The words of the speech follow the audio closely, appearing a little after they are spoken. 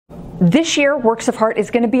This year, Works of Heart is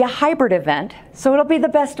going to be a hybrid event, so it'll be the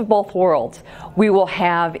best of both worlds. We will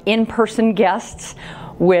have in-person guests,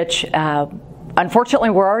 which unfortunately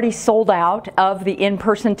we're already sold out of the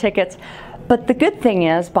in-person tickets. But the good thing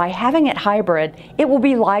is, by having it hybrid, it will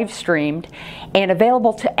be live streamed and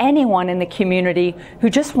available to anyone in the community who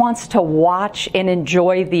just wants to watch and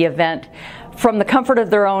enjoy the event from the comfort of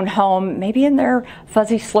their own home, maybe in their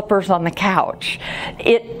fuzzy slippers on the couch.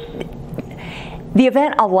 The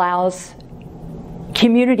event allows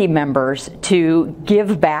community members to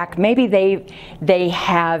give back. Maybe they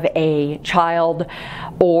have a child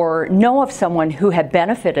or know of someone who had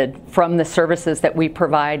benefited from the services that we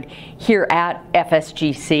provide here at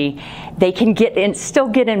FSGC. They can still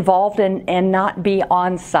get involved and not be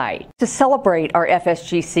on site. To celebrate our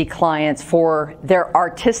FSGC clients for their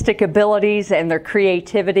artistic abilities and their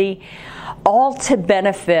creativity, all to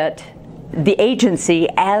benefit the agency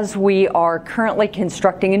as we are currently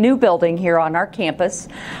constructing a new building here on our campus,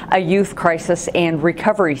 a youth crisis and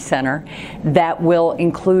recovery center that will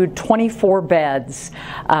include 24 beds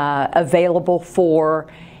available for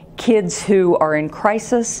kids who are in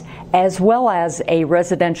crisis, as well as a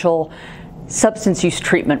residential substance use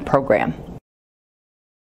treatment program.